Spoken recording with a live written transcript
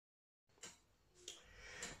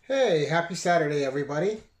Hey, happy Saturday,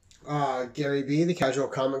 everybody. Gary B, the casual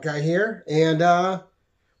comic guy here. And,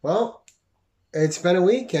 well, it's been a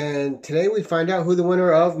week, and today we find out who the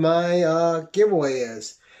winner of my giveaway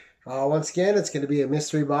is. Once again, it's going to be a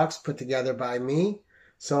mystery box put together by me.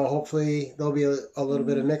 So hopefully there'll be a little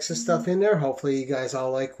bit of mix of stuff in there. Hopefully you guys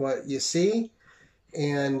all like what you see.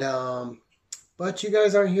 And, but you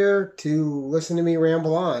guys aren't here to listen to me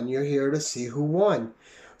ramble on. You're here to see who won.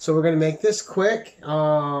 So we're going to make this quick.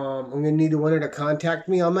 I'm going to need the winner to contact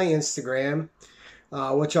me on my Instagram,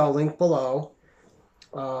 which I'll link below.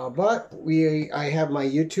 I have my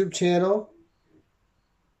YouTube channel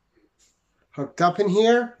hooked up in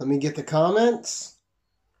here. Let me get the comments.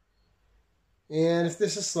 And if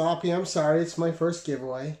this is sloppy, I'm sorry. It's my first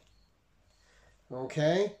giveaway.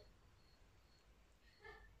 Okay.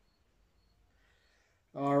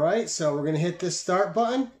 All right, so we're going to hit this start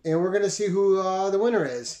button, and we're going to see who the winner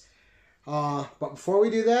is. But before we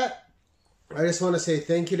do that, I just want to say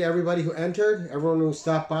thank you to everybody who entered, everyone who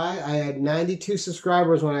stopped by. I had 92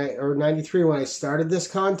 subscribers or 93 when I started this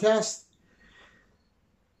contest.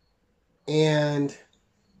 And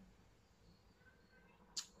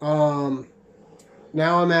now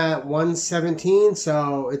I'm at 117,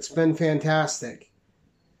 so it's been fantastic.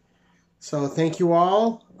 So thank you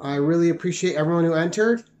all. I really appreciate everyone who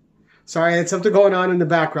entered. Sorry, I had something going on in the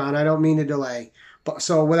background. I don't mean to delay. But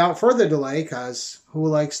so without further delay, because who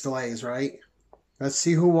likes delays, right? Let's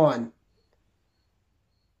see who won.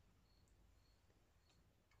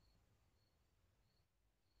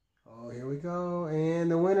 Oh, here we go. And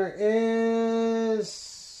the winner is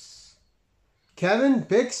Kevin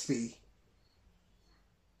Bixby.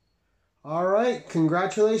 All right,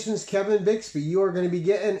 congratulations, Kevin Bixby. You are going to be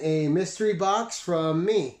getting a mystery box from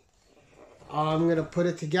me. I'm going to put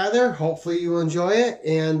it together. Hopefully you enjoy it.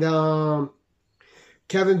 And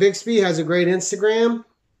Kevin Bixby has a great Instagram.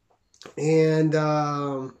 And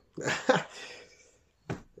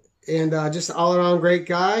just all-around great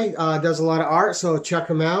guy. Does a lot of art, so check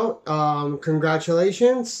him out.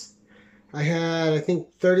 Congratulations. I had, I think,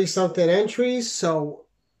 30-something entries,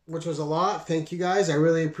 which was a lot. Thank you guys. I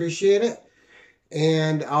really appreciate it.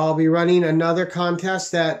 And I'll be running another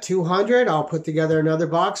contest at 200. I'll put together another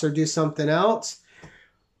box or do something else.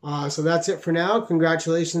 So that's it for now.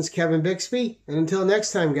 Congratulations, Kevin Bixby. And until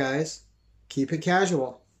next time, guys, keep it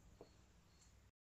casual.